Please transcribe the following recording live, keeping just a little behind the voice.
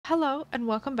Hello and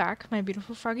welcome back, my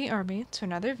beautiful froggy army, to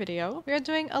another video. We are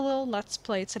doing a little let's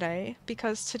play today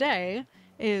because today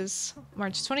is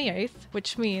March 28th,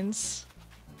 which means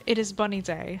it is Bunny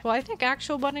Day. Well, I think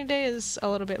actual Bunny Day is a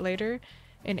little bit later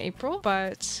in April,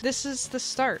 but this is the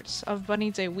start of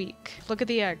Bunny Day week. Look at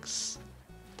the eggs.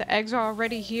 The eggs are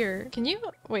already here. Can you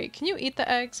eat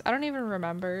the eggs? I don't even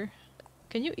remember.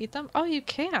 Can you eat them? Oh, you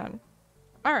can.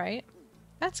 All right.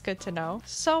 That's good to know.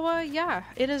 So, yeah,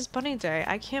 it is Bunny Day.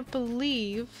 I can't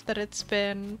believe that it's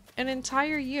been an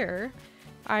entire year.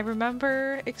 I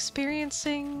remember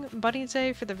experiencing Bunny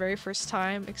Day for the very first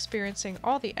time, experiencing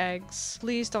all the eggs.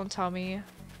 Please don't tell me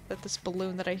that this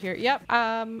balloon that I hear— Yep,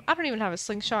 I don't even have a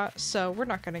slingshot, so we're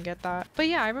not gonna get that. But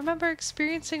yeah, I remember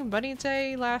experiencing Bunny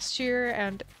Day last year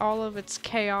and all of its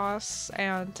chaos,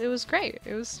 and it was great.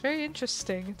 It was very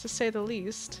interesting, to say the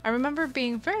least. I remember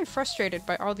being very frustrated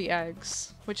by all the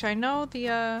eggs, which I know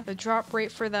the drop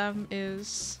rate for them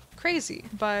is crazy,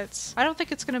 but I don't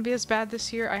think it's gonna be as bad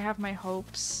this year. I have my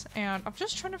hopes, and I'm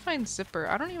just trying to find Zipper.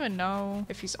 I don't even know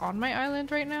if he's on my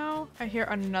island right now. I hear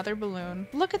another balloon.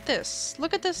 Look at this!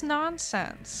 Look at this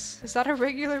nonsense! Is that a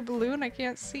regular balloon? I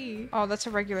can't see. Oh, that's a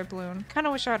regular balloon.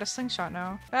 Kinda wish I had a slingshot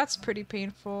now. That's pretty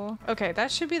painful. Okay, that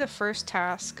should be the first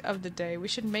task of the day. We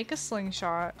should make a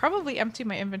slingshot. Probably empty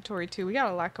my inventory too. We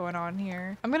got a lot going on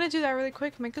here. I'm gonna do that really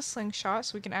quick, make a slingshot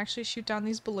so we can actually shoot down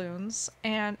these balloons,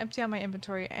 and empty out my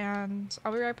inventory, and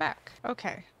I'll be right back.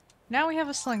 Okay, now we have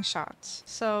a slingshot.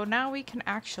 So now we can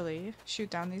actually shoot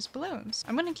down these balloons.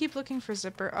 I'm gonna keep looking for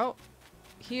Zipper. Oh,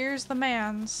 here's the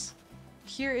mans.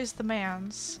 Here is the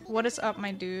mans. What is up,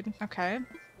 my dude? Okay.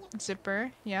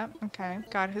 Zipper. Yep. Okay.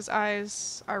 God, his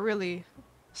eyes are really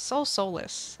so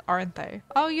soulless, aren't they?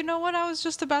 Oh, you know what I was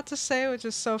just about to say, which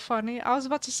is so funny? I was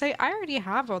about to say, I already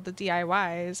have all the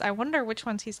DIYs. I wonder which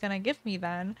ones he's gonna give me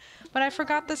then. But I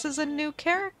forgot this is a new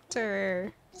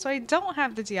character. So I don't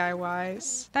have the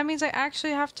DIYs. That means I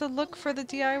actually have to look for the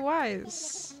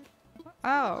DIYs.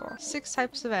 Oh, 6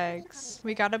 types of eggs.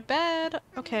 We got a bed.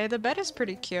 Okay, the bed is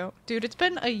pretty cute. Dude, it's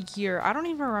been a year. I don't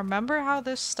even remember how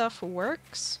this stuff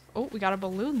works. Oh, we got a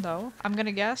balloon though. I'm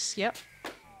gonna guess. Yep.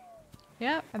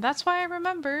 Yeah, and that's why I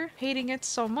remember hating it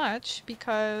so much,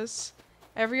 because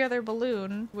every other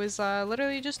balloon was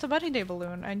literally just a Bunny Day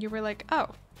balloon, and you were like, oh,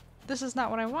 this is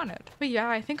not what I wanted. But yeah,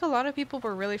 I think a lot of people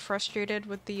were really frustrated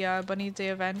with the Bunny Day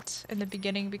event in the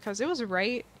beginning because it was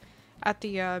right at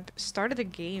the start of the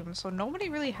game, so nobody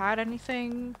really had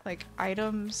anything, like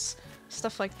items,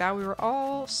 stuff like that. We were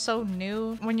all so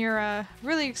new. When you're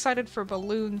really excited for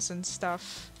balloons and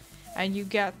stuff, and you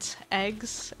get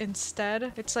eggs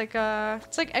instead, it's like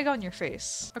egg on your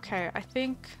face. Okay, I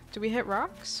think— do we hit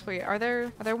rocks? Wait, are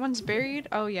there ones buried?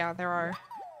 Oh yeah, there are.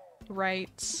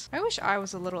 Right. I wish I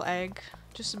was a little egg,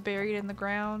 just buried in the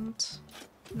ground.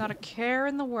 Not a care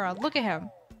in the world. Look at him.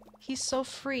 He's so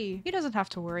free. He doesn't have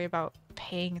to worry about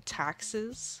paying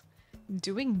taxes,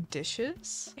 doing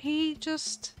dishes. He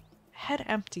just head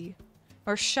empty,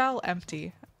 or shell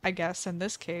empty, I guess in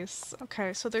this case.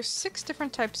 Okay, so there's 6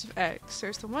 different types of eggs.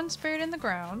 There's the ones buried in the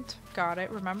ground. Got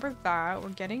it. Remember that. We're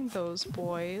getting those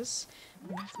boys.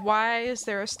 Why is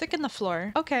there a stick in the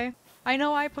floor? Okay. I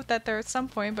know I put that there at some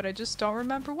point, but I just don't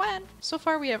remember when. So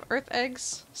far we have earth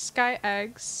eggs, sky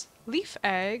eggs, leaf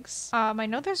eggs. I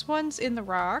know there's ones in the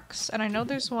rocks, and I know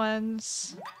there's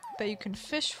ones that you can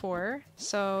fish for.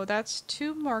 So that's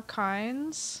 2 more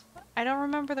kinds. I don't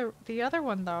remember the other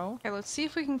one though. Okay, let's see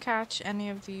if we can catch any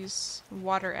of these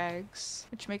water eggs,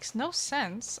 which makes no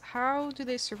sense. How do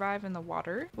they survive in the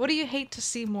water? What do you hate to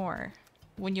see more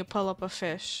when you pull up a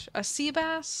fish? A sea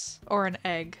bass or an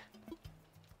egg?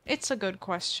 It's a good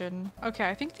question. Okay,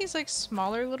 I think these like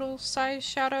smaller little size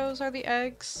shadows are the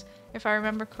eggs, if I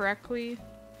remember correctly.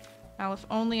 Now, if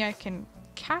only I can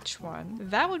catch one,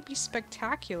 that would be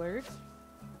spectacular.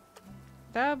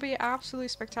 That would be absolutely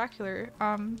spectacular.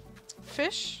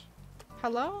 Fish?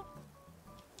 Hello?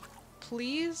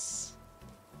 Please?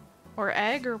 Or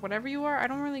egg, or whatever you are, I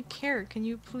don't really care. Can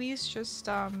you please just,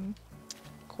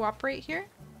 cooperate here?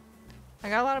 I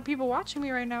got a lot of people watching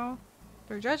me right now.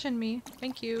 They're judging me.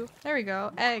 Thank you. There we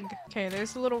go. Egg. Okay,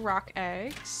 there's the little rock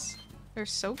eggs. They're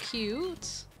so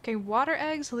cute. Okay, water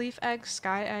eggs, leaf eggs,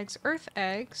 sky eggs, earth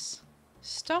eggs,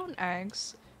 stone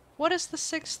eggs. What is the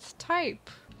 6th type?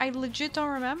 I legit don't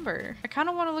remember. I kind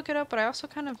of want to look it up, but I also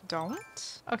kind of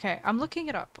don't. Okay, I'm looking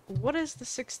it up. What is the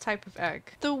 6th type of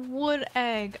egg? The wood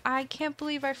egg. I can't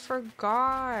believe I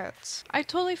forgot. I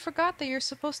totally forgot that you're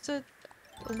supposed to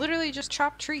literally just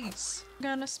chop trees.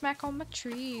 Gonna smack on my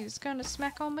trees. Gonna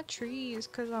smack on my trees.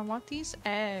 Cause I want these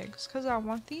eggs. Cause I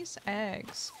want these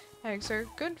eggs. Eggs are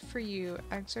good for you.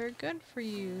 Eggs are good for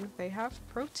you. They have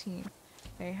protein.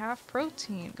 They have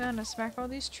protein. Gonna smack all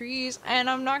these trees, and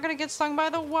I'm not gonna get stung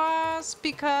by the wasp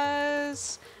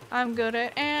because I'm good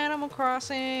at Animal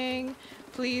Crossing.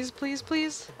 Please, please,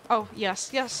 please. Oh, yes,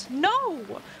 yes. No!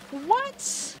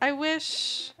 What? I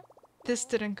wish this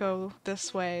didn't go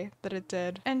this way that it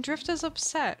did. And Drift is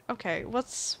upset. Okay,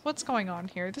 what's going on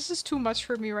here? This is too much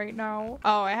for me right now.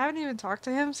 Oh, I haven't even talked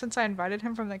to him since I invited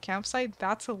him from the campsite.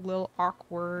 That's a little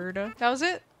awkward. That was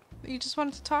it? You just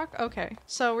wanted to talk? Okay.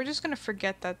 So we're just gonna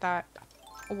forget that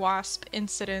wasp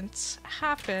incident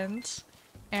happened.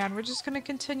 And we're just gonna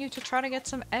continue to try to get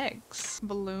some eggs.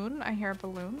 Balloon, I hear a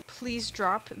balloon. Please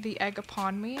drop the egg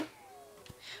upon me.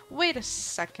 Wait a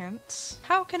second.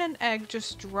 How can an egg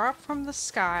just drop from the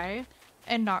sky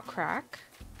and not crack?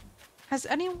 Has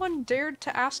anyone dared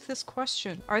to ask this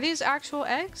question? Are these actual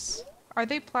eggs? Are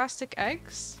they plastic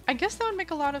eggs? I guess that would make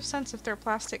a lot of sense if they're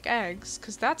plastic eggs,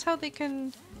 because that's how they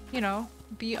can, you know,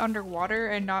 be underwater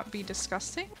and not be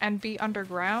disgusting, and be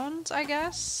underground, I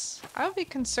guess. I would be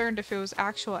concerned if it was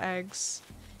actual eggs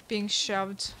being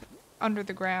shoved under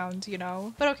the ground, you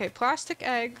know? But okay, plastic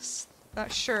eggs,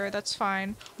 sure, that's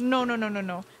fine. No, no, no, no,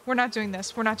 no. We're not doing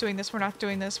this. We're not doing this. We're not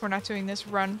doing this. We're not doing this.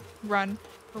 Run, run,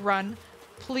 run.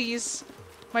 Please.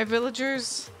 My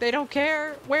villagers, they don't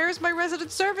care. Where's my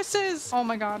resident services? Oh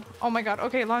my god. Oh my god.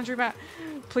 Okay, laundromat.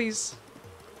 Please.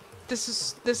 This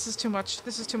is too much.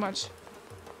 This is too much.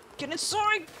 Get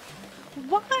inside!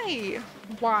 Why?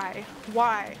 Why?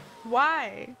 Why?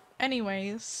 Why?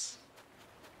 Anyways.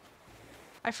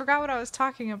 I forgot what I was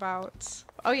talking about.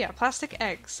 Oh yeah, plastic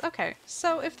eggs. Okay,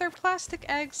 so if they're plastic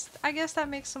eggs, I guess that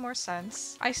makes some more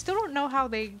sense. I still don't know how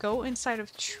they go inside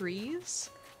of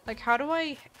trees. Like, how do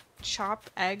I chop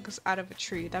eggs out of a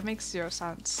tree? That makes zero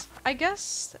sense. I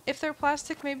guess if they're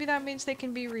plastic, maybe that means they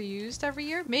can be reused every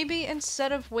year. Maybe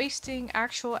instead of wasting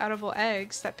actual edible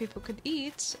eggs that people could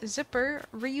eat, Zipper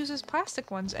reuses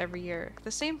plastic ones every year.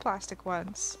 The same plastic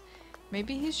ones.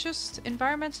 Maybe he's just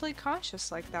environmentally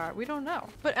conscious like that. We don't know.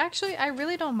 But actually, I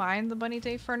really don't mind the Bunny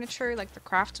Day furniture, like the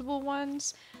craftable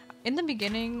ones. In the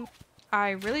beginning,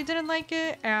 I really didn't like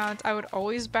it, and I would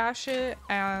always bash it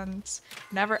and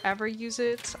never ever use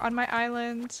it on my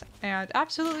island, and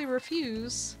absolutely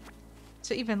refuse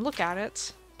to even look at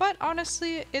it. But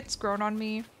honestly, it's grown on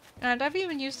me. And I've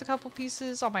even used a couple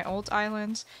pieces on my old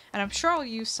island, and I'm sure I'll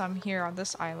use some here on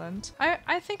this island.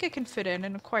 I think it can fit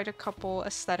in quite a couple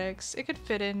aesthetics. It could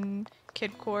fit in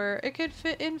kidcore, it could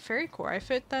fit in fairycore.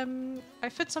 I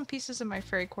fit some pieces in my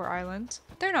fairycore island.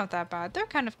 They're not that bad. They're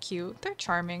kind of cute. They're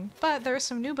charming. But there's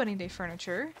some new Bunny Day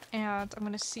furniture, and I'm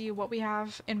gonna see what we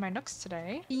have in my nooks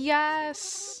today.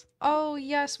 Yes! Oh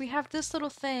yes, we have this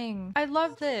little thing. I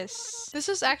love this. This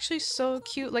is actually so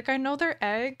cute. Like, I know they're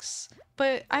eggs,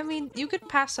 but I mean, you could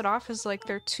pass it off as like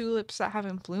they're tulips that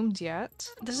haven't bloomed yet.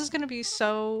 This is gonna be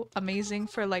so amazing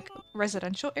for like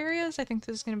residential areas. I think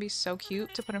this is gonna be so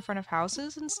cute to put in front of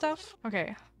houses and stuff.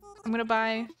 Okay, I'm gonna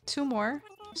buy 2 more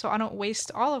so I don't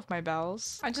waste all of my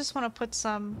bells. I just want to put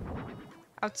some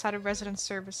outside of resident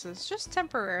services, just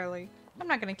temporarily. I'm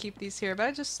not gonna keep these here,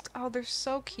 but oh, they're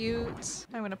so cute.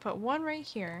 I'm gonna put 1 right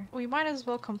here. We might as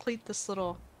well complete this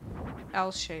little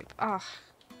L shape. Ah,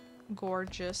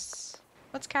 gorgeous.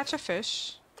 Let's catch a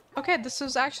fish. Okay, this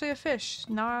was actually a fish,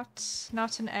 not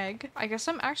an egg. I guess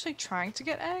I'm actually trying to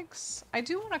get eggs. I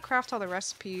do want to craft all the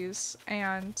recipes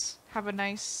and have a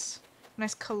nice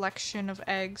collection of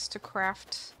eggs to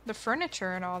craft the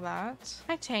furniture and all that.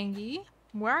 Hi, Tangy.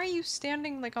 Why are you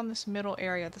standing like on this middle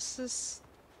area? This is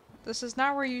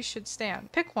not where you should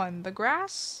stand. Pick one, the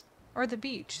grass or the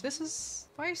beach.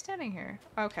 Why are you standing here?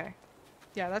 Okay.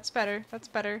 Yeah, that's better. That's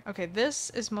better. Okay, this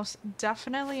is most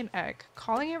definitely an egg.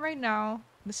 Calling it right now,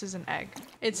 this is an egg.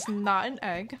 It's not an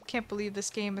egg. Can't believe this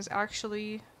game is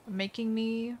actually making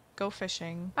me go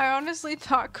fishing. I honestly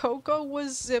thought Coco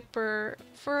was Zipper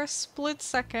for a split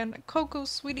second. Coco,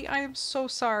 sweetie, I am so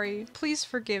sorry. Please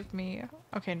forgive me.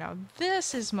 Okay, now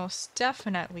this is most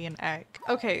definitely an egg.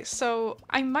 Okay, so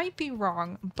I might be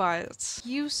wrong, but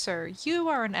you, sir, you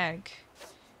are an egg.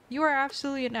 You are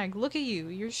absolutely an egg. Look at you.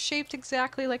 You're shaped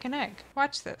exactly like an egg.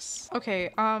 Watch this.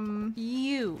 Okay,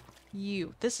 you.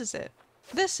 This is it.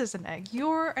 This is an egg.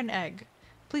 You're an egg.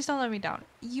 Please don't let me down.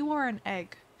 You are an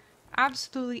egg.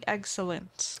 Absolutely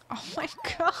excellent. Oh my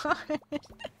god.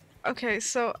 Okay,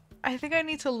 so I think I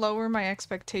need to lower my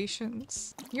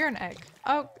expectations. You're an egg.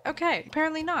 Oh, okay.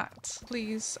 Apparently not.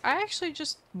 Please. I actually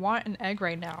just want an egg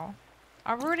right now.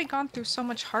 I've already gone through so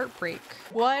much heartbreak.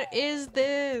 What is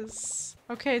this?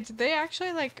 Okay, did they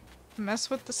actually like mess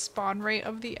with the spawn rate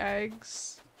of the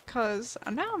eggs? Cause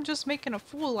now I'm just making a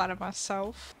fool out of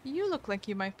myself. You look like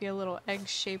you might be a little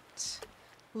egg-shaped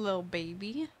little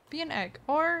baby. Be an egg.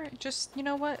 Or just, you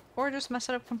know what? Or just mess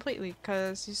it up completely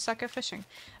because you suck at fishing.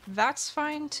 That's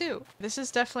fine too. This is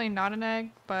definitely not an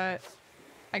egg, but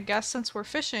I guess since we're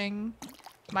fishing,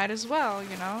 might as well,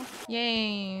 you know?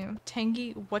 Yay.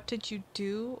 Tangy, what did you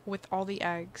do with all the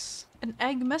eggs? An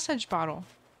egg message bottle.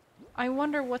 I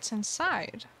wonder what's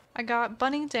inside. I got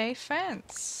Bunny Day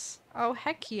fence. Oh,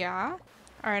 heck yeah.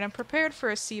 Alright, I'm prepared for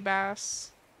a sea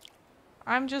bass.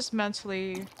 I'm just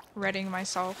mentally readying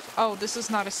myself. Oh, this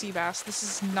is not a sea bass. This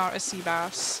is not a sea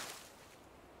bass.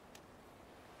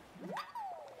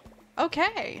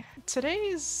 Okay.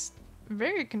 Today's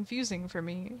very confusing for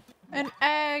me. An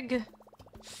egg!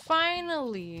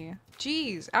 Finally!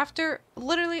 Jeez, after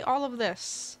literally all of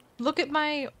this. Look at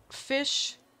my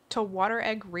fish to water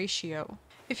egg ratio.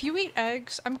 If you eat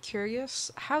eggs, I'm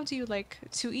curious, how do you like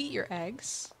to eat your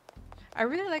eggs? I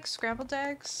really like scrambled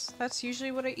eggs. That's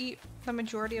usually what I eat the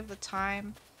majority of the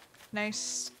time.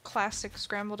 Nice classic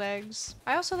scrambled eggs.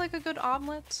 I also like a good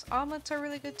omelet. Omelets are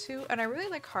really good too. And I really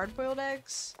like hard-boiled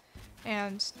eggs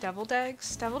and deviled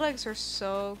eggs. Deviled eggs are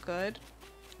so good.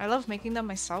 I love making them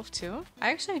myself too.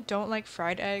 I actually don't like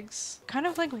fried eggs. Kind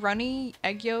of like runny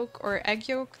egg yolk or egg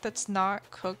yolk that's not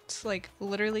cooked like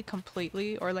literally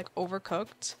completely or like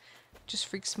overcooked just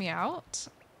freaks me out.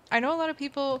 I know a lot of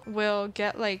people will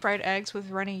get like fried eggs with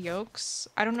runny yolks.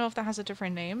 I don't know if that has a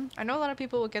different name. I know a lot of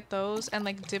people will get those and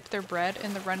like dip their bread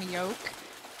in the runny yolk.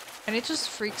 And it just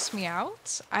freaks me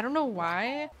out. I don't know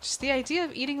why. Just the idea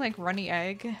of eating like runny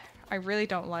egg, I really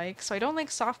don't like. So I don't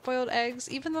like soft-boiled eggs,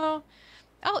 even though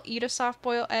I'll eat a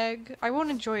soft-boiled egg. I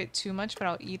won't enjoy it too much, but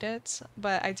I'll eat it.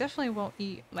 But I definitely won't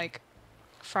eat like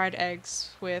fried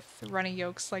eggs with runny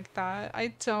yolks like that.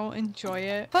 I don't enjoy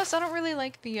it. Plus, I don't really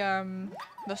like the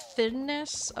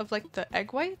thinness of like the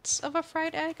egg whites of a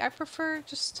fried egg. I prefer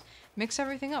just mix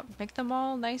everything up, make them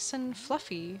all nice and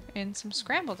fluffy in some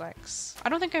scrambled eggs. I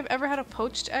don't think I've ever had a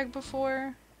poached egg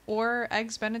before or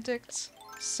eggs Benedict,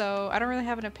 so I don't really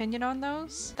have an opinion on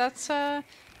those. That's kind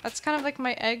of like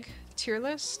my egg tier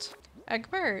list.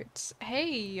 Egbert,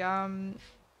 hey,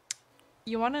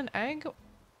 you want an egg?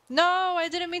 No, I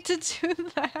didn't mean to do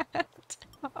that.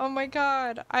 Oh my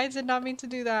god, I did not mean to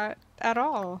do that at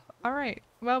all. Alright,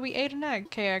 well, we ate an egg.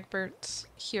 Okay, Egbert,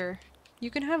 here.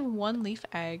 You can have one leaf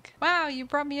egg. Wow, you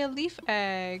brought me a leaf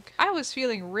egg. I was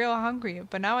feeling real hungry,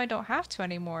 but now I don't have to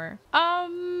anymore.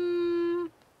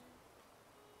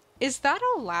 Is that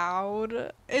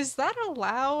allowed? Is that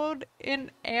allowed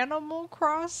in Animal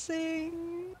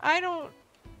Crossing?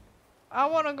 I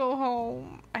want to go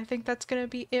home. I think that's gonna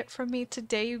be it from me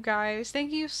today, you guys.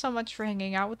 Thank you so much for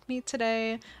hanging out with me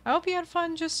today. I hope you had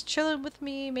fun just chilling with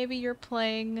me. Maybe you're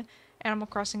playing Animal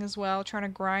Crossing as well, trying to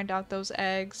grind out those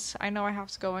eggs. I know I have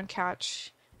to go and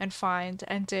catch and find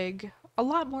and dig a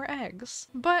lot more eggs.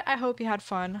 But I hope you had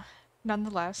fun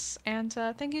nonetheless. And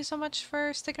thank you so much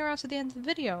for sticking around to the end of the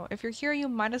video. If you're here, you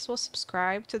might as well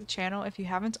subscribe to the channel if you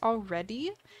haven't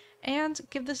already. And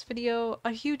give this video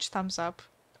a huge thumbs up.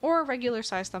 Or a regular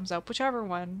size thumbs up, whichever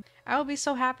one. I would be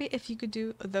so happy if you could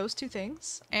do those two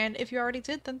things. And if you already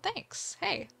did, then thanks.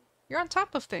 Hey, you're on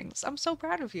top of things. I'm so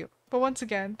proud of you. But once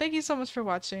again, thank you so much for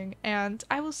watching, and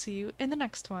I will see you in the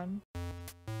next one.